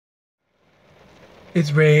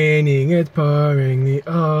It's raining, it's pouring, the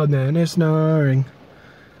old man is snoring.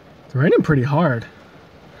 It's raining pretty hard.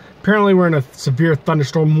 Apparently we're in a severe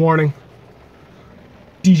thunderstorm warning.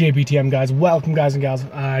 Sweet-Djbtm guys, welcome guys and gals.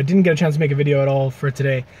 I didn't get a chance to make a video at all for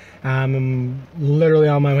today. I'm literally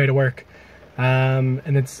on my way to work.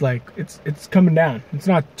 And it's like, it's coming down. It's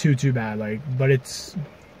not too bad, like, but it's,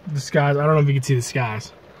 the skies, I don't know if you can see the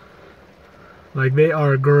skies. Like, they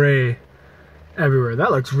are gray everywhere.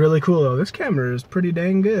 That looks really cool though. This camera is pretty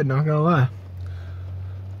dang good, not gonna lie.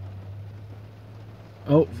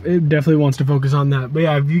 Oh, it definitely wants to focus on that. But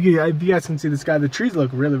yeah, if you guys can see the sky, the trees look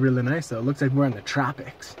really nice though. It looks like we're in the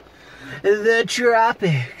tropics. The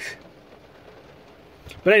tropics.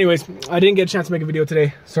 But anyways, I didn't get a chance to make a video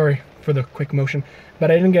today. Sorry for the quick motion.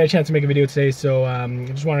 But I didn't get a chance to make a video today, so I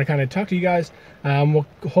just wanted to kind of talk to you guys. We'll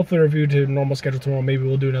hopefully review to normal schedule tomorrow. Maybe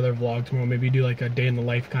we'll do another vlog tomorrow. Maybe do like a day in the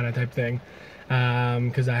life kind of type thing.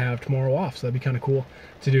 Because I have tomorrow off, so that'd be kind of cool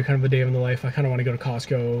to do kind of a day in the life. I kind of want to go to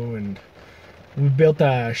Costco, and we built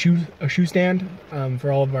a shoe stand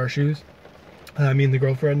for all of our shoes. Me and the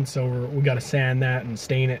girlfriend, so we got to sand that and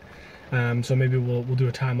stain it. So maybe we'll do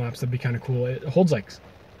a time lapse. That'd be kind of cool. It holds like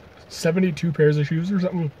 72 pairs of shoes or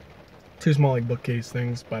something. Two small like bookcase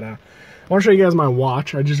things. But I want to show you guys my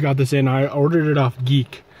watch. I just got this in. I ordered it off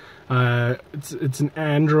Geek. It's an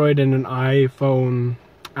Android and an iPhone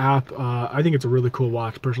app. I think it's a really cool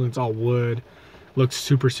watch. Personally, it's all wood. Looks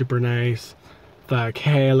super nice. Like,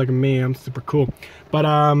 hey, look at me, I'm super cool. But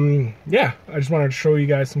yeah, I just wanted to show you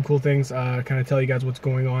guys some cool things, kind of tell you guys what's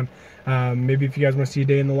going on. Maybe if you guys want to see a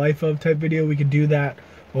day in the life of type video, we could do that.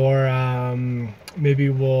 Or maybe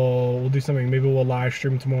we'll do something. Maybe we'll live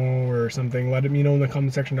stream tomorrow or something. Let me know in the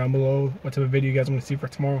comment section down below what type of video you guys want to see for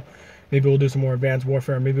tomorrow. Maybe we'll do some more Advanced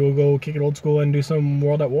Warfare. Maybe we'll go kick it old school and do some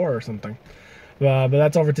World at War or something. But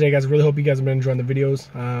that's all for today, guys. I really hope you guys have been enjoying the videos.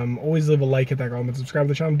 Always leave a like, hit that comment, subscribe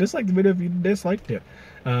to the channel. Dislike the video if you disliked it.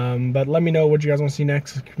 But let me know what you guys want to see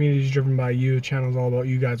next. The community is driven by you. The channel is all about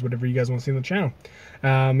you guys, whatever you guys want to see on the channel.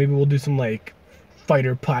 Maybe we'll do some like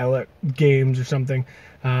fighter pilot games or something.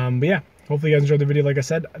 But yeah, hopefully you guys enjoyed the video. Like I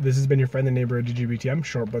said, this has been your friend and neighbor Sweet-Djbtm,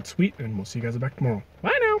 short but sweet, and we'll see you guys back tomorrow.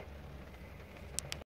 Bye now.